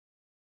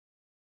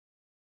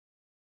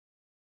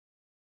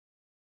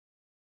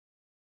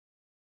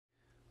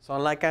So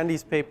unlike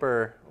Andy's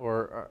paper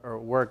or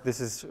work,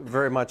 this is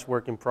very much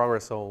work in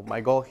progress. So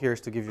my goal here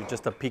is to give you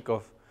just a peek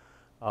of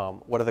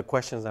what are the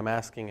questions I'm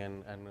asking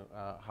and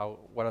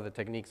what are the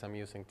techniques I'm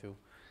using to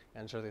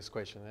answer this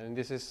question. And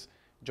this is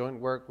joint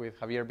work with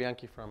Javier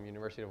Bianchi from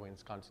University of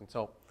Wisconsin.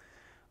 So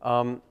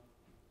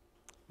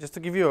just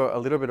to give you a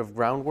little bit of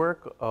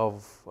groundwork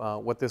of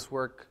what this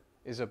work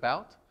is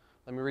about,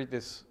 let me read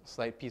this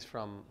slight piece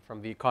from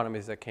The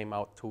Economist that came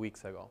out 2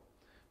 weeks ago.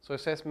 So it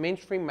says,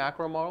 mainstream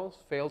macro models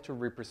fail to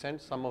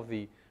represent some of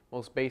the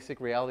most basic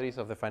realities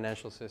of the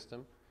financial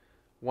system.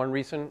 One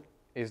reason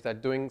is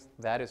that doing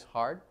that is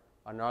hard.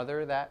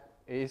 Another that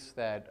is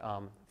that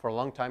for a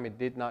long time it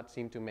did not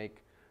seem to make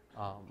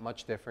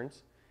much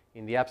difference.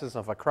 In the absence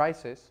of a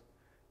crisis,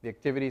 the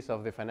activities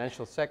of the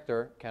financial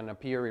sector can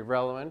appear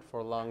irrelevant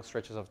for long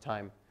stretches of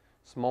time.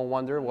 Small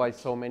wonder why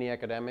so many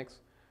academics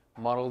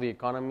model the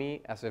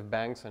economy as if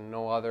banks and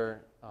no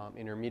other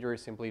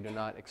intermediaries simply do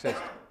not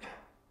exist.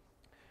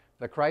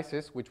 The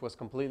crisis, which was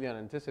completely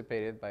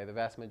unanticipated by the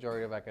vast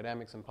majority of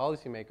academics and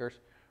policymakers,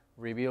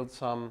 revealed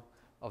some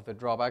of the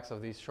drawbacks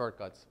of these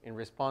shortcuts. In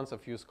response, a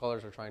few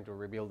scholars are trying to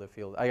rebuild the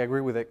field. I agree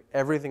with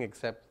everything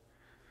except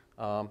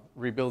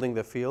rebuilding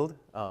the field.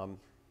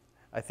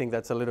 I think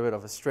that's a little bit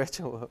of a stretch,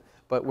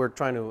 but we're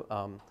trying to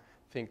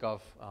think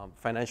of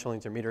financial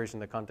intermediaries in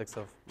the context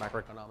of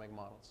macroeconomic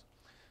models.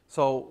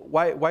 So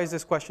why is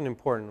this question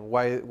important?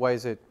 Why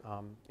is it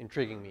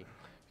intriguing me?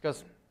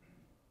 Because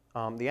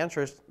the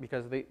answer is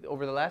because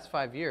over the last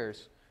 5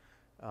 years,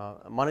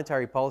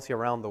 monetary policy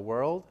around the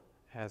world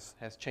has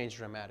changed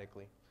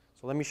dramatically.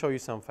 So let me show you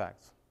some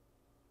facts.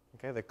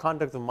 Okay, the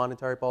conduct of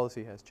monetary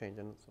policy has changed.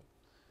 And so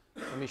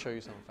let me show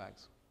you some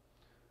facts.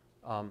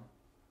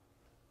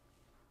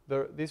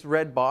 These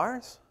red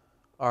bars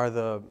are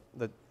the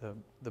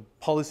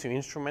policy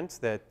instruments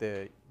that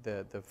the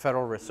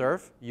Federal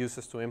Reserve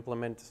uses to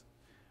implement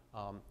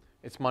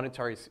its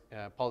monetary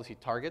policy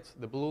targets.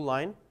 The blue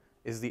line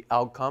is the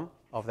outcome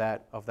of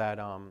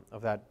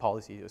that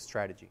policy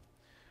strategy.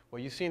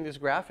 What you see in this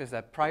graph is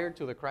that prior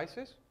to the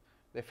crisis,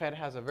 the Fed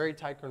has a very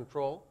tight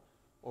control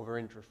over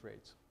interest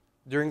rates.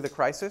 During the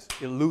crisis,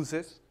 it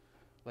loses.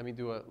 Let me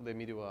do a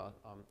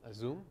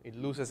zoom. It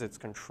loses its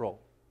control.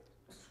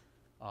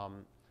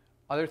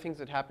 Other things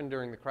that happen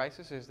during the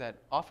crisis is that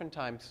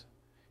oftentimes,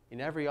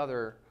 in every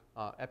other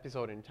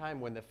episode in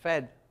time, when the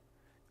Fed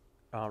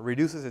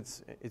reduces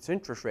its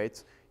interest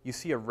rates, you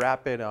see a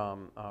rapid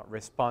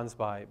response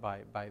by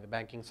the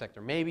banking sector.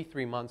 Maybe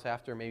 3 months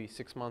after, maybe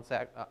 6 months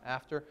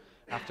after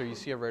you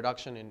see a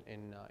reduction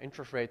in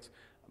interest rates,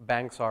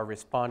 banks are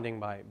responding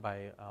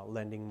by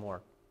lending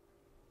more.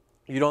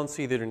 You don't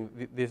see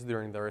this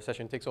during the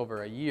recession. It takes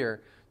over a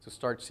year to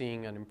start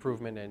seeing an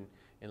improvement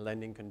in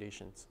lending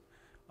conditions.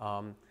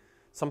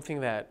 Something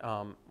that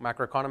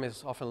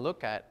macroeconomists often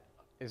look at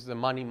is the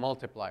money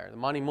multiplier. The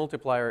money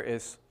multiplier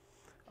is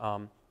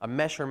a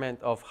measurement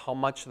of how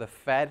much the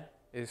Fed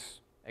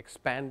is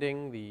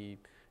expanding the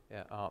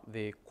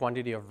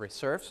quantity of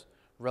reserves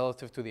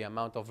relative to the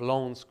amount of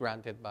loans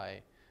granted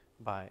by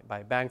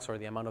banks or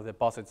the amount of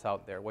deposits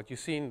out there. What you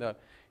see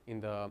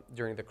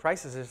during the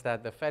crisis is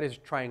that the Fed is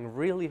trying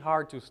really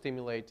hard to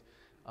stimulate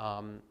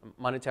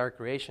monetary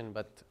creation,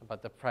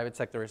 but the private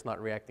sector is not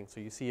reacting. So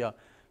you see a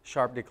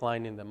sharp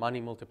decline in the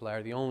money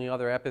multiplier. The only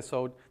other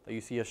episode that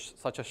you see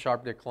such a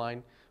sharp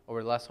decline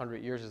over the last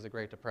 100 years is the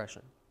Great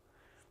Depression.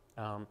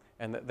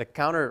 And the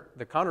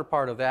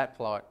counterpart of that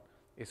plot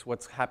is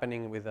what's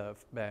happening with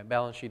the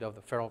balance sheet of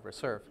the Federal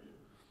Reserve.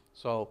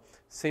 So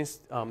since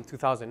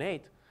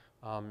 2008,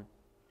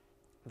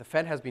 the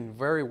Fed has been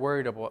very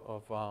worried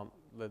about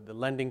the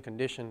lending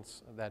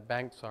conditions that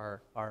banks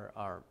are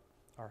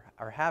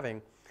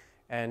having,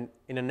 and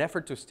in an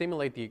effort to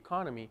stimulate the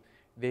economy,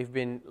 they've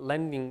been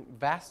lending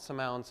vast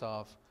amounts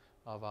of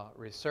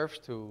reserves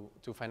to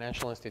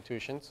financial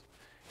institutions.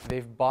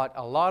 They've bought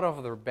a lot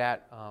of their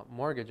bad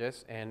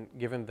mortgages and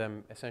given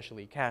them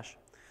essentially cash.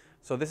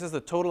 So this is the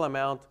total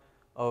amount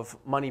of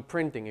money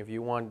printing, if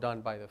you want,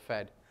 done by the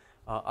Fed.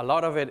 A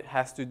lot of it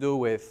has to do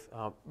with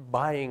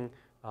buying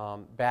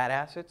bad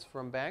assets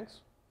from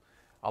banks.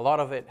 A lot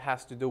of it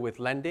has to do with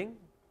lending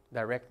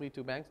directly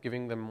to banks,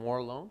 giving them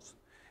more loans.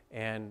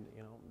 And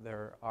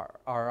there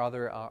are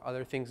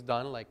other things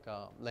done like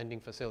lending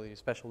facilities,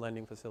 special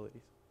lending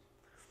facilities.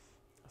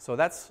 So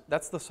that's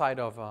the side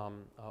of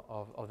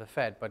the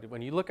Fed. But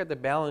when you look at the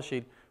balance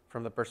sheet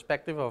from the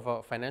perspective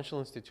of financial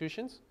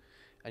institutions,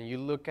 and you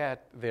look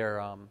at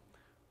their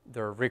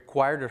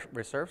required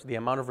reserves, the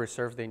amount of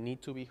reserves they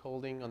need to be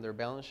holding on their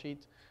balance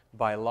sheet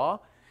by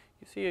law,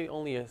 you see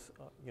only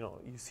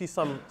you see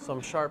some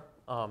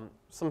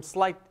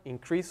slight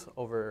increase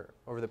over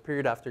the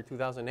period after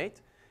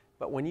 2008.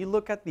 But when you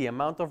look at the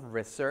amount of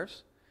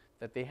reserves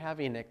that they have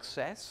in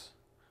excess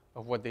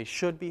of what they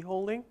should be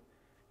holding,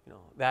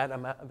 that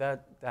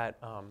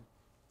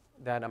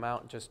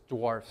amount just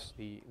dwarfs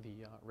the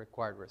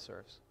required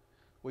reserves.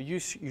 What you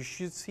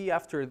should see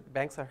after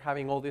banks are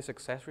having all these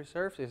excess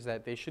reserves is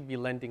that they should be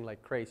lending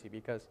like crazy,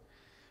 because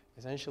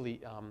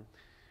essentially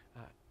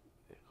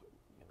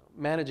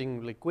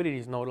managing liquidity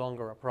is no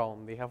longer a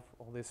problem. They have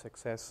all this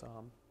excess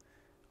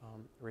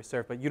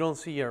reserve, but you don't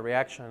see a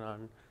reaction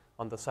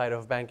on the side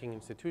of banking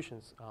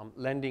institutions.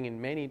 Lending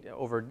in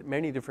over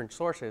many different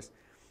sources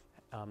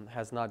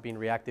has not been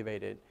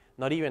reactivated,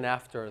 not even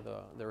after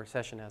the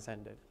recession has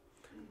ended.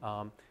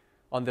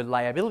 On the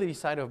liability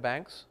side of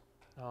banks,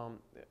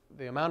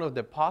 the amount of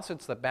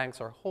deposits that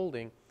banks are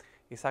holding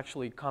is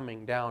actually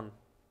coming down,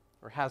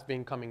 or has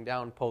been coming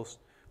down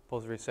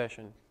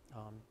post-recession.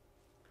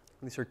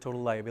 These are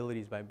total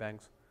liabilities by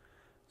banks.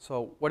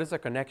 So what is the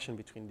connection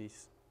between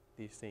these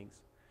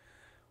things?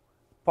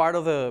 Part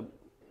of the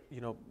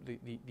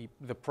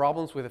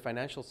problems with the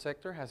financial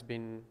sector has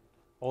been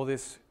all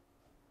these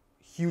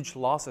huge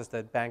losses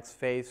that banks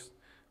face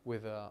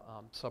with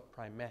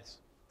subprime mess.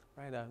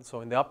 Right?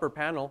 So in the upper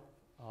panel,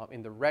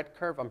 in the red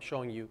curve, I'm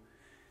showing you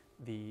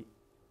the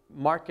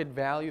market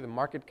value, the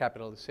market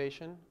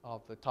capitalization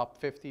of the top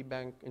 50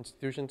 bank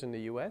institutions in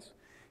the US.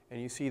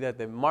 And you see that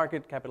the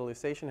market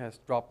capitalization has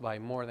dropped by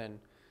more than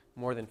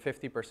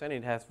 50%.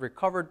 It has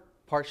recovered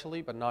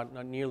partially, but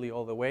not nearly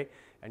all the way.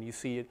 And you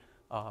see it,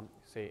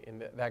 say,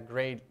 in that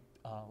gray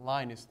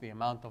line is the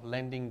amount of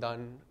lending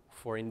done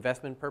for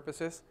investment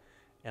purposes.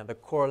 And the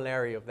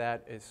corollary of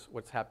that is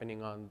what's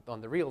happening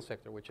on the real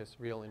sector, which is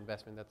real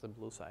investment. That's the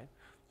blue side.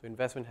 So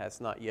investment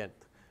has not yet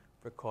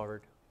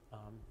recovered.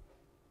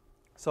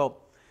 So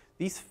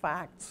these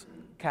facts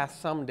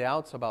cast some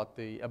doubts about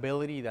the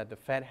ability that the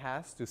Fed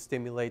has to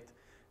stimulate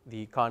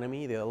the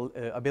economy, the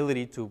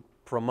ability to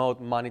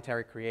promote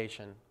monetary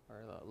creation or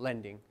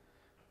lending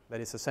that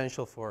is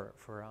essential for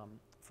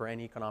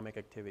any economic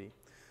activity.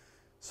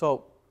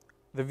 So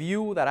the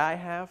view that I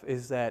have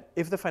is that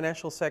if the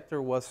financial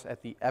sector was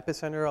at the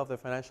epicenter of the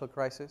financial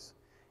crisis,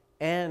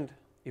 and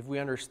if we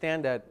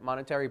understand that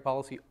monetary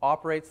policy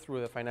operates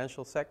through the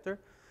financial sector,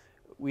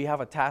 we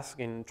have a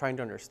task in trying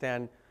to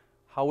understand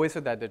how is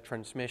it that the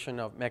transmission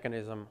of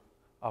mechanism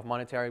of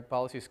monetary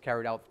policy is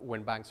carried out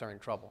when banks are in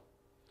trouble.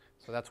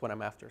 So that's what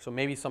I'm after. So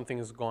maybe something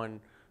is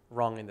going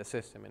wrong in the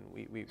system, and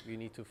we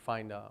need to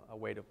find a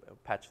way to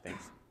patch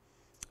things.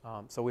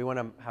 So we want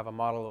to have a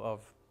model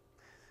of,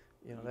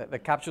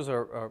 that captures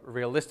a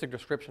realistic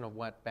description of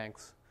what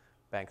banks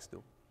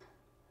do.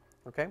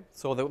 Okay,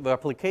 so the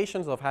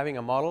applications of having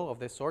a model of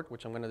this sort,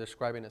 which I'm going to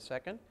describe in a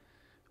second,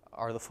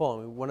 are the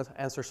following. We want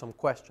to answer some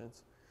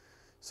questions.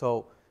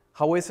 So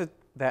how is it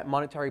that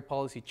monetary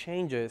policy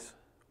changes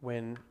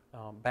when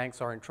banks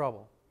are in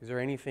trouble? Is there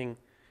anything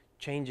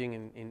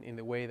changing in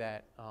the way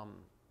that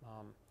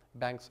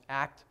banks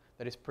act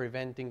that is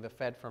preventing the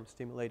Fed from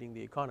stimulating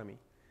the economy?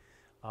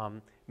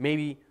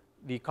 Maybe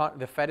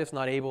the Fed is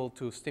not able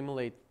to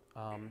stimulate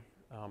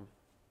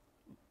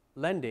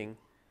lending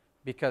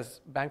because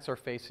banks are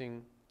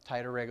facing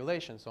tighter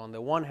regulations. So on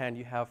the one hand,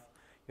 you have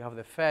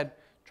the Fed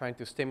trying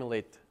to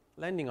stimulate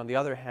lending. On the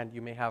other hand,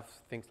 you may have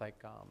things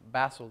like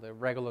Basel, the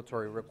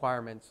regulatory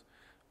requirements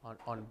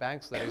on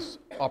banks that is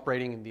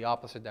operating in the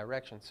opposite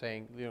direction,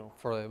 saying,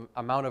 for the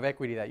amount of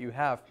equity that you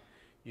have,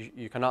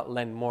 you cannot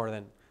lend more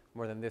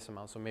than this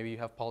amount. So maybe you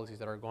have policies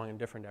that are going in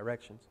different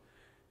directions.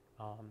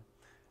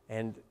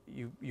 And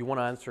you want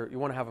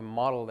to have a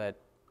model that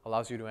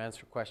allows you to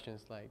answer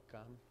questions like,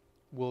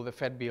 will the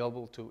Fed be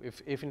able to,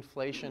 if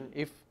inflation,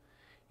 if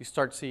you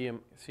start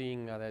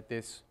seeing that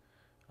this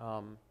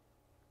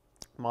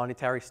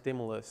monetary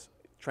stimulus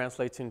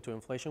translates into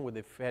inflation, would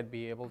the Fed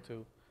be able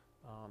to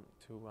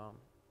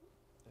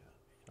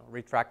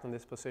retract on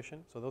this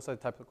position? So those are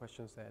the types of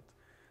questions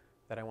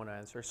that I want to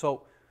answer.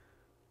 So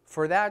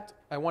for that,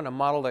 I want a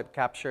model that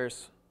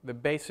captures the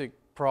basic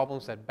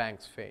problems that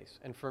banks face.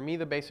 And for me,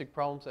 the basic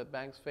problems that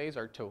banks face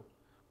are two.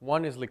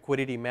 One is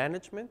liquidity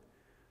management,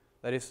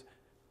 that is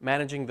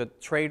managing the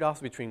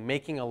trade-offs between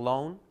making a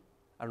loan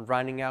and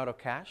running out of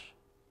cash.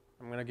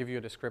 I'm going to give you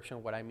a description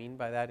of what I mean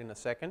by that in a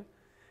second.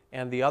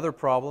 And the other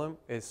problem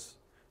is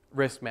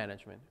risk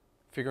management,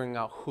 figuring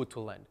out who to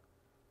lend.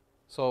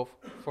 So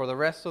for the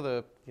rest of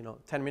the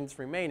 10 minutes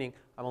remaining,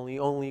 I'm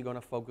only going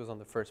to focus on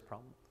the first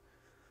problem.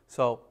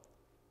 So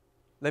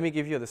let me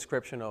give you a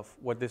description of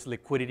what this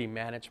liquidity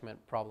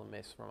management problem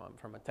is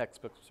from a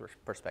textbook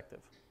perspective.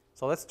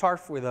 So let's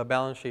start with a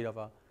balance sheet of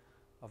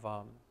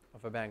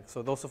a bank.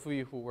 So those of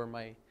you who were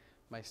my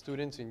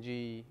students in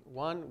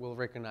G1 will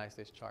recognize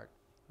this chart.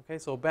 Okay,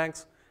 so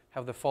banks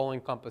have the following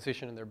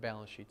composition in their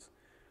balance sheets.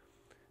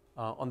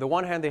 On the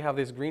one hand, they have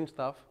this green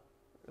stuff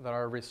that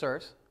are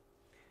reserves,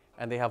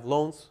 and they have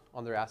loans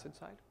on their asset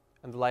side.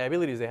 And the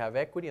liabilities, they have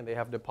equity and they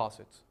have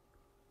deposits.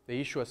 They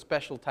issue a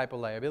special type of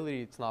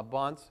liability. It's not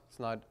bonds, it's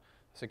not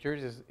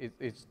securities,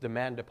 it's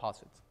demand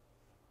deposits.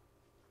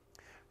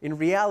 In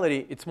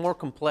reality, it's more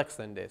complex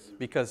than this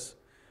because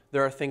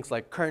there are things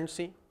like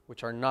currency,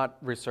 which are not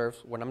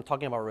reserves. When I'm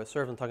talking about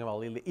reserves, I'm talking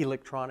about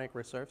electronic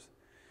reserves.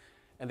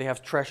 And they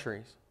have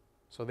treasuries.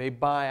 So they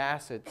buy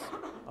assets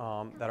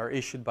that are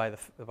issued by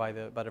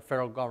the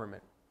federal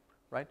government,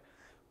 right?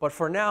 But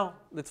for now,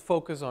 let's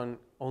focus on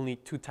only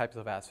two types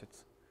of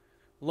assets,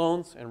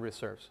 loans and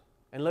reserves.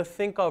 And let's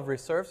think of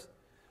reserves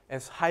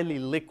as highly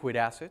liquid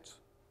assets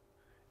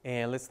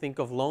And let's think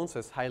of loans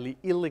as highly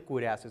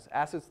illiquid assets,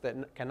 assets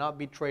that cannot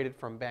be traded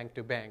from bank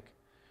to bank.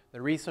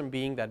 The reason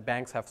being that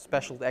banks have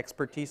special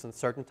expertise in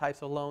certain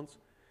types of loans.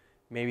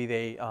 Maybe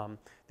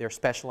they're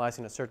specialized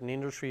in a certain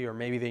industry, or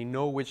maybe they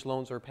know which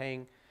loans are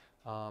paying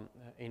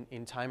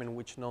in time and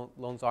which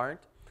loans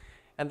aren't.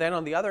 And then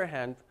on the other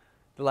hand,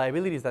 the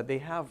liabilities that they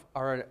have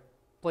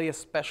play a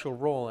special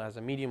role as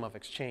a medium of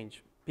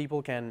exchange.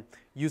 People can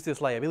use these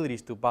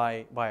liabilities to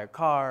buy a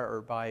car,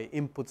 or buy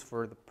inputs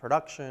for the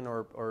production,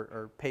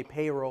 or pay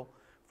payroll,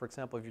 for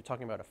example, if you're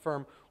talking about a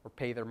firm, or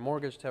pay their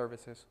mortgage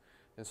services.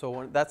 And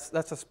so that's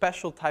a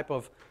special type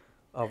of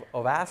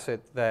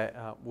asset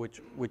that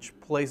which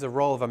plays the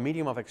role of a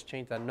medium of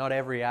exchange that not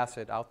every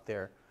asset out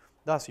there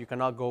does. You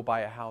cannot go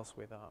buy a house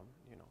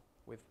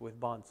with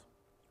bonds,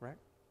 right?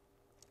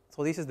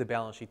 So this is the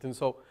balance sheet. And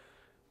so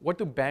what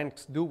do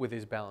banks do with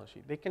this balance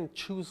sheet? They can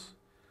choose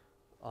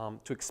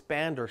to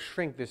expand or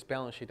shrink this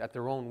balance sheet at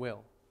their own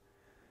will,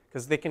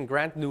 because they can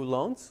grant new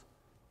loans.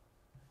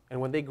 And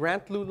when they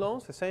grant new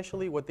loans,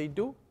 essentially what they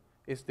do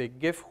is they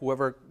give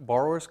whoever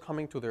borrowers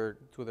coming to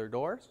their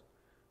doors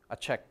a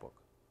checkbook.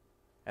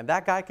 And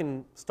that guy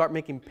can start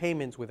making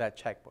payments with that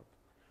checkbook,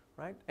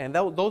 right? And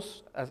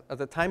those, at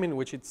the time in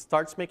which it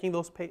starts making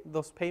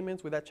those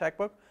payments with that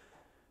checkbook,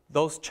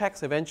 those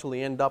checks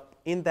eventually end up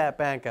in that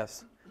bank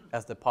as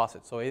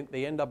deposits. So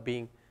they end up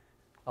being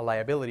a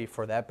liability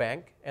for that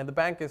bank. And the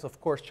bank is,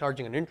 of course,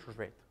 charging an interest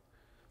rate.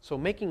 So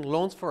making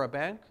loans for a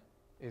bank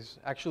is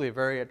actually a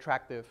very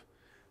attractive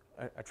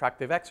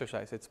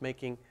exercise. It's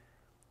making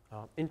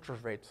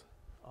interest rates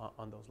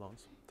on those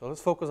loans. So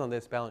let's focus on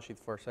this balance sheet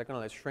for a second.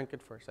 Let's shrink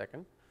it for a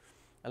second.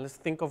 And let's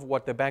think of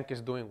what the bank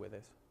is doing with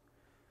this.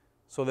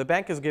 So the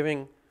bank is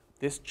giving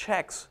these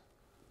checks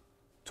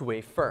to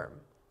a firm,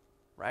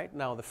 right?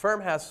 Now the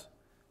firm has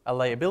a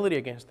liability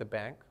against the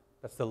bank.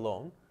 That's the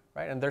loan,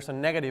 right? And there's a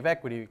negative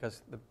equity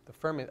because the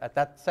firm is at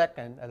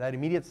that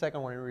immediate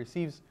second when it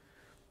receives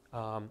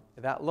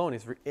that loan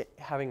is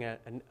having a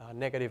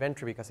negative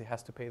entry because it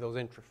has to pay those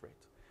interest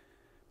rates.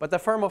 But the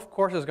firm, of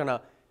course, is going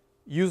to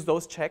use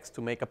those checks to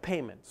make a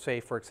payment. Say,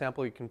 for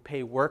example, you can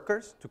pay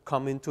workers to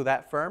come into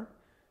that firm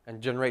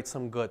and generate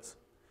some goods.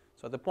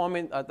 So at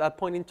that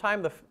point in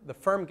time, the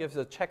firm gives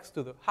the checks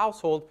to the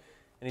household,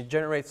 and it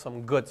generates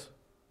some goods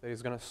that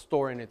it's going to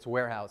store in its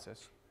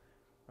warehouses.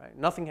 Right?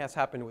 Nothing has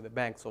happened with the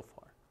bank so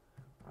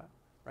far.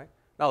 Right?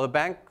 Now, the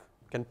bank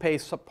can pay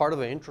part of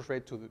the interest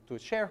rate to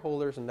its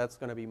shareholders, and that's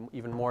going to be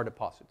even more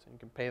deposits. And you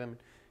can pay them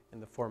in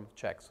the form of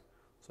checks.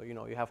 So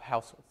you have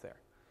households there.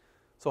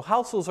 So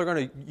households are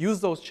going to use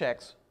those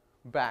checks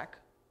back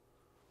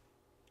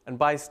and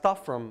buy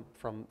stuff from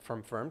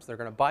firms. They're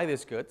going to buy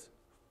these goods.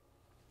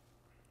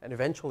 And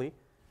eventually,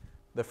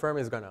 the firm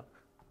is going to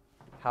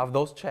have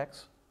those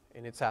checks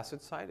in its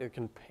asset side. It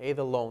can pay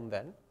the loan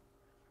then.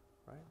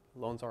 Right?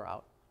 Loans are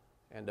out,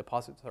 and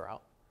deposits are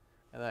out.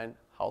 And then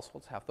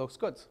households have those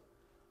goods.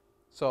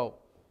 So,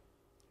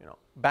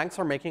 banks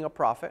are making a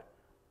profit,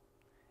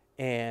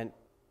 and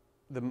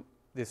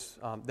this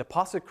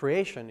deposit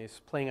creation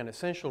is playing an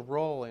essential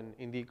role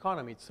in the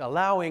economy. It's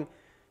allowing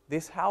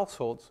these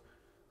households,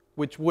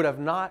 which would have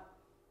not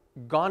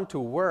gone to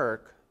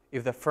work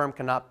if the firm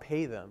cannot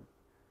pay them,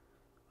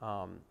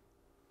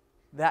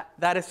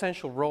 that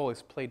essential role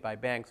is played by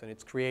banks, and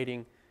it's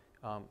creating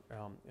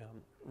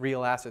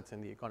real assets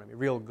in the economy,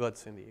 real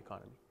goods in the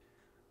economy.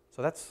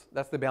 So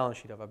that's the balance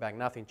sheet of a bank.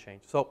 Nothing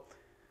changed. So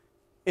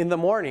in the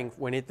morning,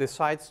 when it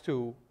decides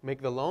to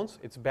make the loans,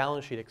 its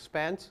balance sheet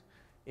expands.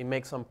 It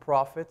makes some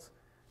profits,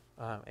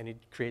 and it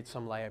creates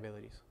some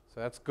liabilities.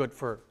 So that's good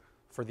for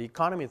the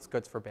economy. It's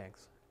good for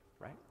banks,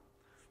 right?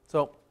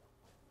 So,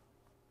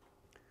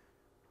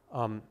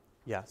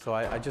 So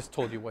I just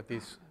told you what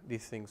these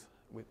things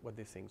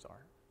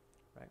are,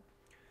 right?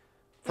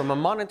 From a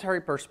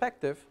monetary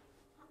perspective,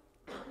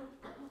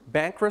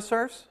 bank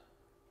reserves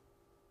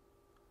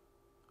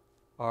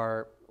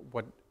are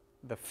what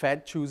the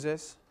Fed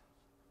chooses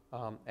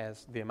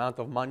as the amount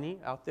of money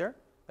out there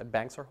that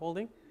banks are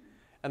holding.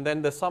 And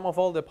then the sum of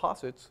all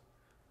deposits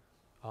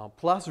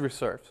plus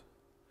reserves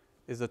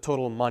is the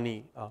total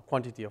money,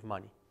 quantity of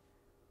money,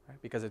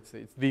 right? Because it's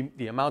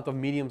the amount of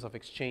mediums of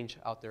exchange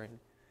out there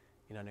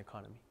in an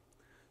economy.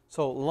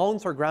 So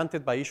loans are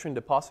granted by issuing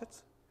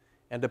deposits,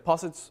 and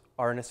deposits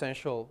are an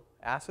essential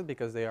asset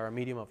because they are a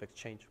medium of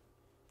exchange.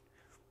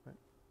 Right?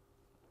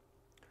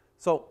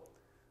 So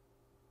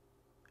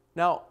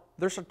now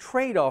there's a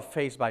trade-off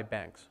faced by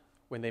banks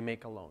when they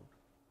make a loan.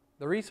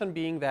 The reason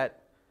being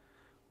that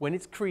when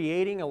it's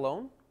creating a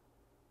loan,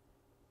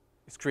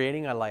 it's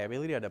creating a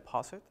liability, a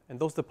deposit, and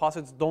those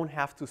deposits don't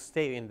have to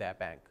stay in that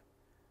bank.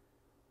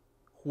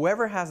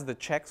 Whoever has the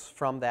checks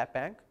from that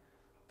bank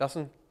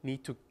doesn't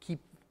need to keep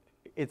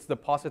its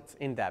deposits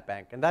in that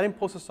bank, and that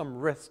imposes some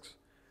risks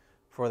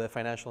for the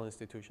financial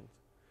institutions.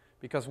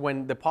 Because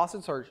when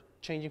deposits are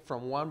changing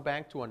from one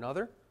bank to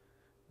another,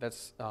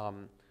 that's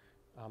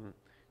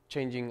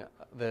changing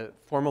the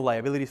formal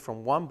liabilities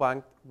from one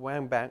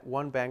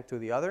bank to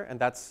the other, and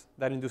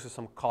that induces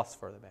some costs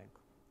for the bank.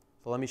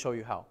 So let me show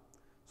you how.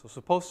 So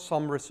suppose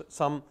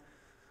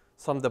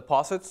some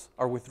deposits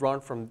are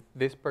withdrawn from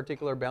this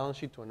particular balance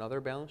sheet to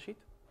another balance sheet.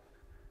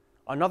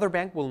 Another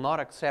bank will not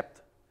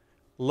accept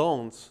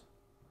loans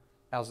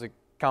as a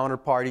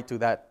counterparty to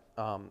that,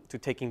 to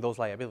taking those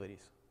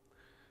liabilities.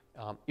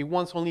 It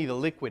wants only the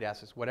liquid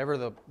assets, whatever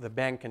the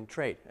bank can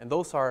trade, and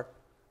those are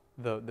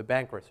the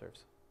bank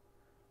reserves.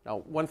 Now,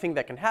 one thing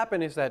that can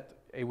happen is that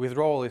a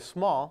withdrawal is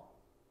small,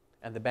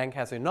 and the bank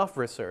has enough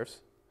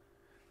reserves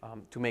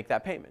to make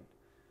that payment.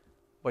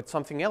 But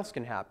something else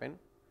can happen,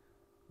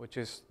 which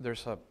is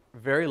there's a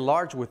very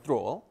large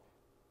withdrawal,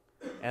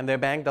 and the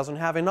bank doesn't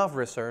have enough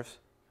reserves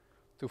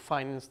to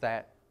finance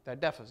that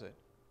deficit.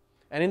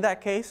 And in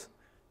that case,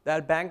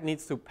 that bank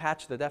needs to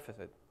patch the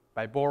deficit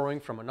by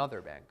borrowing from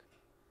another bank.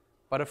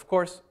 But of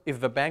course, if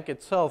the bank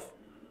itself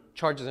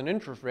charges an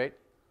interest rate,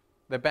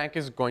 the bank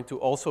is going to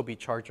also be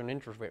charged an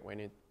interest rate when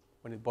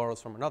it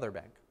borrows from another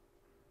bank.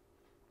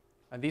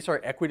 And these are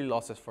equity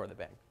losses for the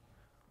bank.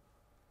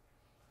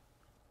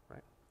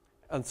 Right?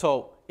 And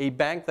so a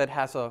bank that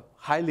has a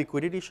high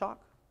liquidity shock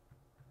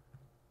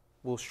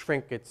will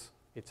shrink its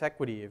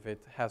equity if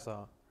it has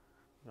a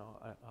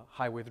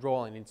high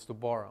withdrawal and needs to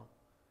borrow.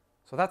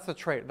 So that's the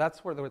trade.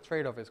 That's where the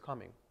trade-off is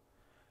coming.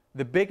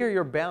 The bigger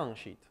your balance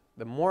sheet,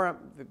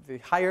 the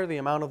higher the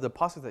amount of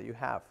deposits that you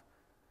have,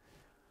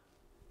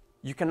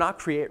 you cannot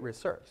create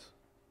reserves.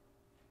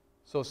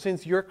 So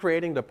since you're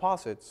creating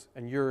deposits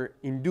and you're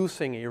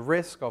inducing a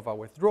risk of a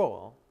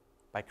withdrawal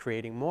by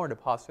creating more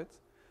deposits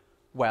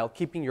while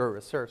keeping your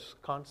reserves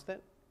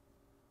constant,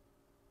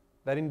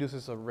 that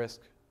induces a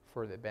risk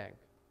for the bank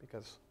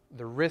because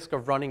the risk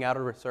of running out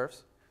of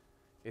reserves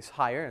is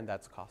higher, and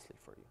that's costly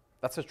for you.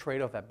 That's a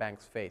trade-off that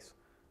banks face.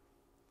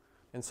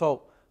 And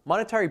so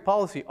monetary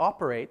policy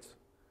operates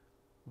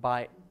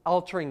by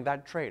altering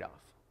that trade-off.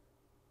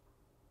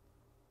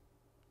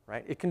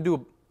 Right? It can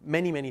do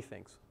many, many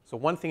things. So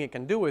one thing it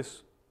can do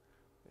is,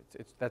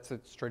 that's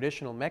its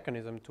traditional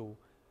mechanism to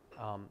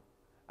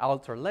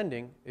alter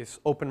lending, is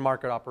open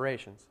market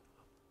operations.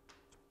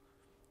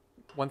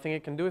 One thing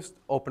it can do is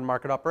open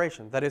market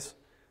operations.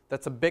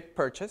 That's a big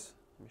purchase.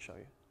 Let me show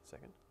you a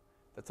second.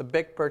 That's a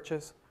big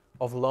purchase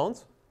of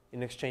loans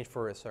in exchange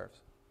for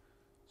reserves.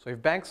 So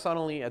if banks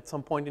suddenly at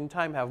some point in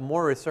time have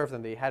more reserves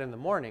than they had in the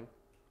morning,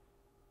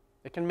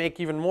 they can make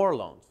even more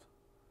loans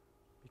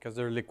because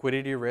their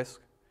liquidity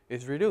risk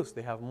is reduced.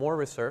 They have more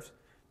reserves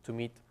to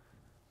meet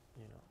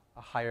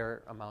a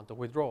higher amount of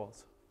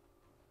withdrawals.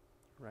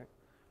 Right?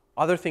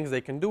 Other things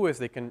they can do is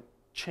they can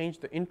change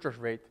the interest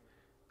rate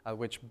at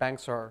which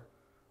banks are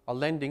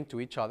lending to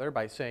each other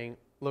by saying,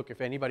 look,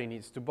 if anybody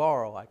needs to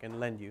borrow, I can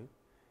lend you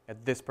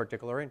at this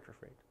particular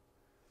interest rate.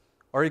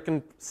 Or you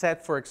can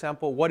set, for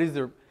example, what is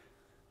the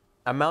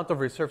amount of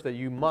reserves that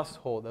you must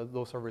hold.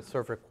 Those are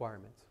reserve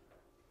requirements.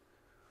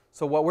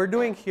 So what we're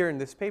doing here in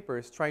this paper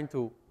is trying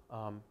to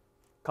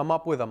come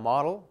up with a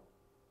model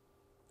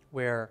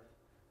where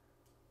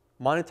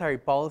monetary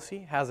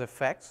policy has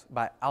effects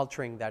by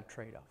altering that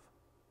trade-off.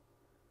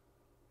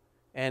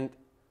 And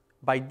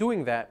by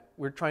doing that,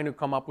 we're trying to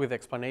come up with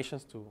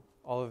explanations to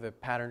all of the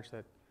patterns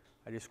that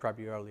I described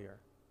you earlier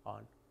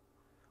on.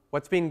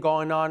 What's been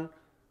going on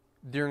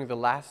during the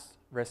last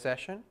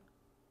recession?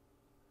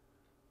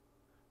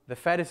 The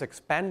Fed is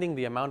expanding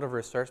the amount of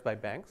reserves by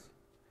banks,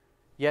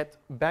 yet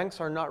banks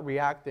are not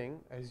reacting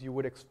as you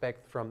would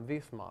expect from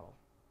this model.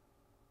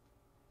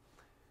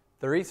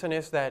 The reason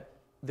is that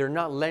they're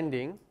not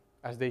lending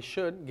as they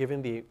should,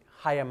 given the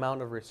high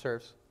amount of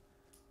reserves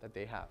that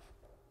they have.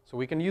 So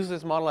we can use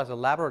this model as a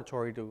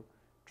laboratory to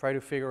try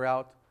to figure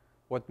out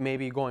what may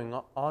be going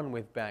on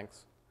with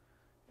banks,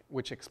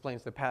 which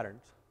explains the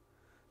patterns.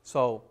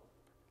 So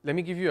let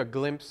me give you a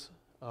glimpse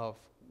of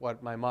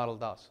what my model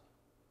does.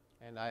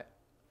 And I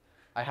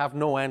have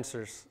no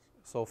answers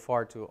so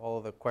far to all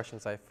of the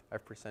questions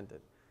I've presented.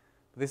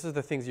 This is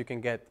the things you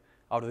can get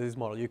out of this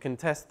model. You can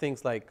test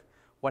things like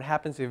what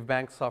happens if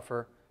banks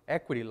suffer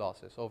equity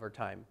losses over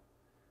time?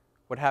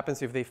 What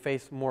happens if they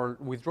face more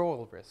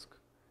withdrawal risk?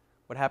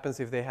 What happens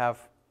if they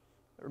have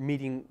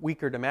meeting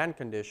weaker demand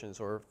conditions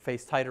or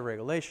face tighter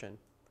regulation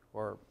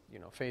or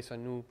face a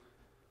new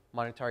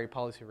monetary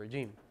policy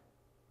regime?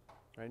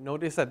 Right?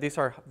 Notice that these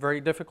are very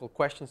difficult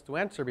questions to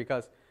answer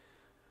because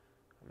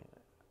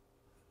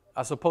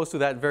as opposed to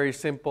that very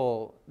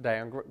simple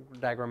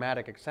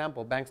diagrammatic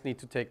example, banks need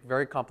to take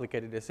very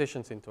complicated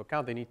decisions into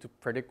account. They need to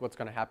predict what's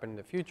going to happen in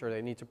the future.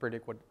 They need to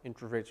predict what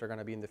interest rates are going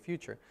to be in the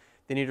future.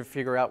 They need to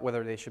figure out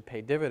whether they should pay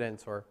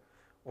dividends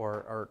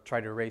or try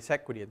to raise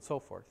equity and so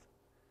forth.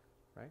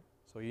 Right?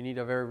 So you need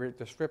a very rich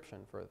description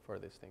for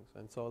these things.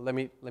 And so let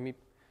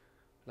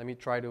me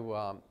try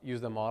to use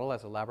the model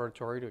as a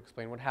laboratory to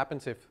explain what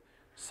happens if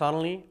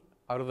suddenly,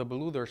 out of the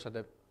blue, there's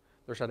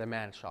a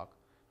demand shock,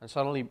 and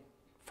suddenly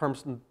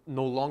firms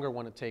no longer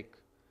want to take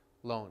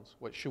loans.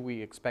 What should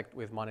we expect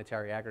with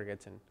monetary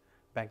aggregates and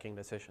banking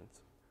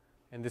decisions?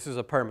 And this is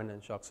a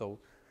permanent shock. So,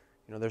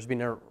 there's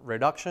been a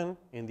reduction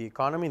in the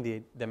economy,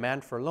 the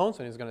demand for loans,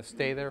 and it's going to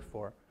stay there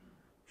for,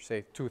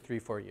 say, 2, 3,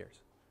 4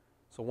 years.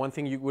 So one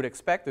thing you would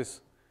expect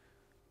is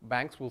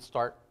banks will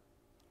start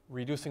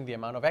reducing the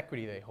amount of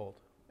equity they hold.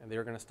 and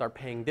they're going to start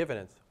paying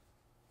dividends.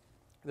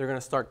 They're going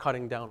to start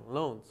cutting down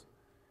loans,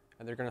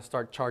 and they're going to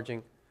start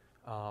charging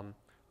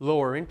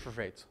lower interest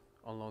rates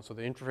on loans. So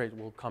the interest rate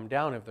will come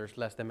down if there's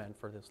less demand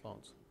for these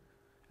loans.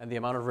 And the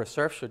amount of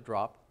reserves should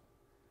drop.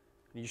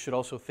 And you should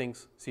also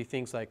see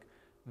things like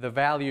the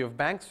value of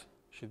banks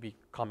should be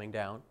coming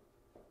down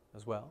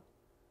as well.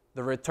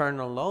 The return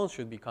on loans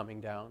should be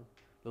coming down.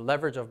 The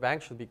leverage of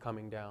banks should be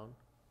coming down.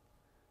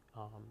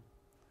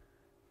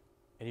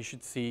 And you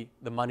should see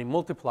the money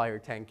multiplier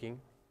tanking,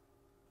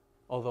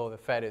 although the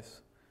Fed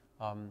is,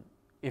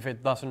 if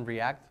it doesn't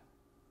react,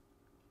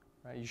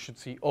 right, you should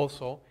see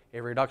also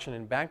a reduction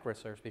in bank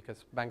reserves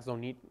because banks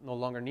no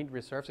longer need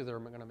reserves if they're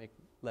going to make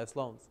less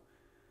loans.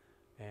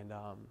 And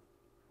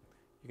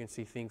you can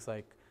see things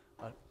like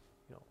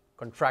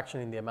contraction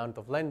in the amount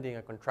of lending,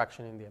 a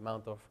contraction in the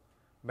amount of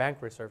bank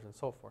reserves, and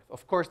so forth.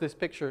 Of course, these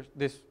pictures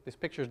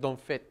don't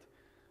fit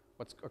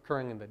what's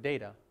occurring in the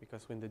data,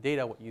 because in the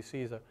data what you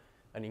see is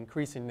an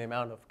increase in the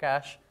amount of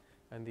cash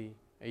and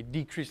a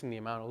decrease in the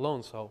amount of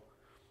loans. So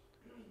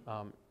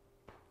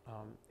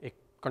a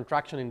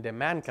contraction in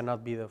demand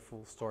cannot be the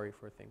full story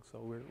for things. So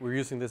we're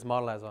using this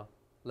model as a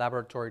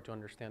laboratory to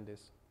understand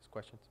these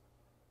questions.